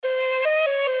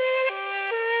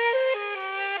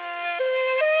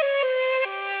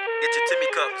Get your Timmy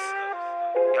cups.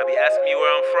 Y'all be asking me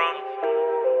where I'm from.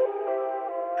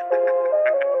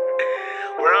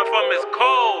 Where I'm from is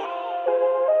cold,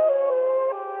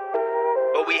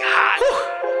 but we hot. Whew.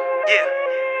 Yeah,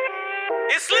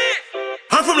 it's lit.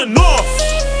 I'm from the Norf.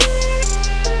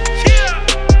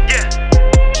 Yeah.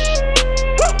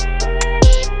 Woo.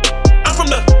 I'm from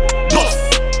the Norf.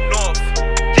 Norf.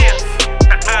 Yeah.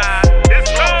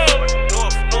 It's cold.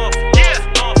 Norf. Yeah.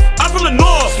 I'm from the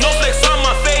Norf. Snowflakes on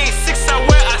my face. 6 out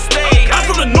where I stay. I'm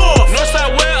from the Norf.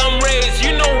 Northside where I'm raised.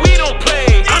 You know we don't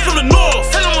play. I'm from the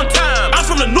Norf. Tell them 1 time. I'm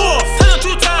from the Norf. Tell them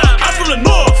 2 times. I'm from the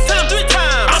Norf. Tell them 3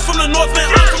 times. I'm from the North, man.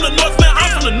 I'm from the North, man. I'm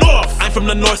from the North. I'm from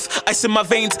the North. Ice in my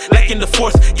veins, like in the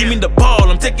fourth. Give me the ball,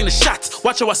 I'm taking the shots.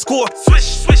 Watch how I score.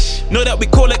 Swish. Know that we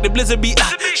cold like the blizzard be.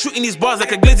 Shooting these bars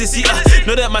like a glizzy. See,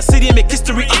 know that my city make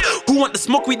history. Who want the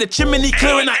smoke? We the chimney,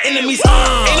 clearing our enemies.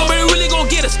 Ain't nobody really gonna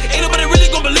get us. Ain't nobody really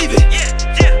gonna believe it. Yeah.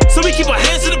 So we keep our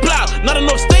hands to the plow. Not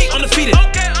enough stay undefeated.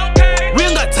 Okay. We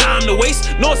ain't got time to waste.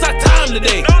 No, it's our time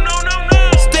today. No.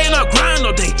 Stay in our grind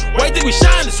all day. Why you think we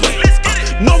shine this way?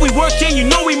 Know we working, you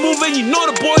know we moving, you know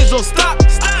the boys don't stop.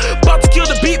 About to kill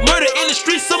the beat, murder in the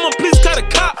streets. Someone please call the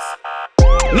cops.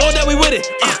 Know that we with it.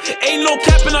 Ain't no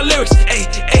cap in our lyrics.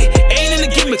 Ain't in the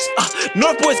gimmicks.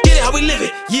 North boys get it how we live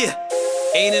it. Yeah.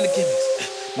 Ain't in the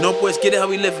gimmicks. North boys get it how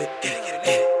we live it.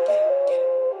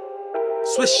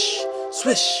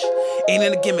 Swish. Ain't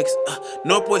in the gimmicks.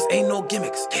 North boys ain't no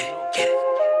gimmicks.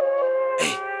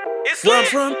 It's Where I'm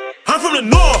lit. from? I'm from the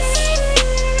North.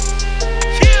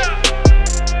 Yeah.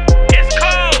 It's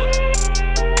cold.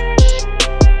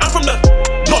 I'm from the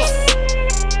North.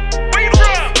 Where you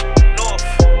from? North.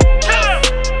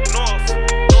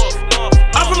 North.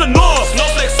 I'm from the North.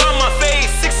 Snowflakes on my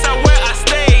face. 6 out where I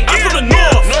stay. I'm from the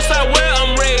North. Northside where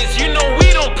I'm raised. You know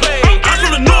we don't play. I'm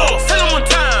from the North. Tell them 1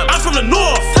 time. I'm from the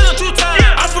North. Tell them 2 times.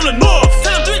 I'm from the North.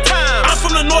 Tell them 3 times. I'm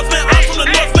from the North, man. I'm from the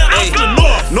North, man. I'm from the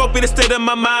North. North be the state of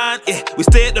my mind. Yeah, we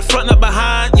stay at the front, not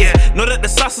behind. Yeah, know that the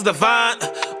sauce is divine.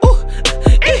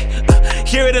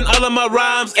 Hear it in all of my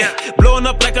rhymes. Blowing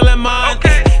up like a lemon.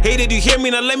 Hey, did you hear me?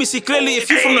 Now let me see clearly. If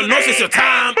you from the North, it's your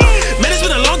time. Man, it's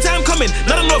been a long time coming.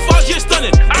 Not enough out here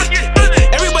stunning.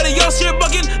 Everybody else here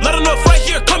bugging. Not enough right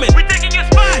here coming. We taking your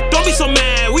spot. Don't be so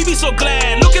mad, we be so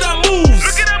glad. Look at our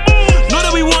moves. Know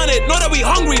that we want it, know that we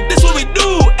hungry. This what we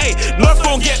do. Hey, North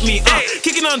gon' get me.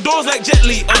 Kicking on doors like Jet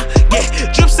Li. Yeah,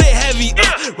 drip stay heavy.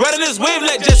 Riding this wave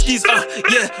like jet skis.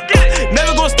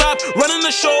 Never gonna stop. Running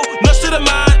the show, nuts to the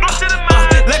mind.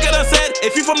 Like I done said,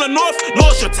 if you from the North, know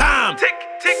it's your time. Tick.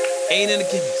 Ain't in the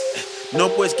gimmicks.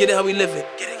 North boys get it how we live it.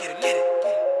 Get it.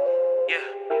 Yeah.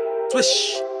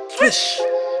 Swish.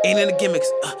 Ain't in the gimmicks.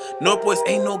 North boys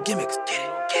ain't no gimmicks. Get it.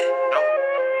 No.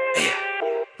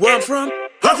 Where I'm from?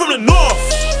 I'm from the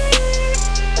North.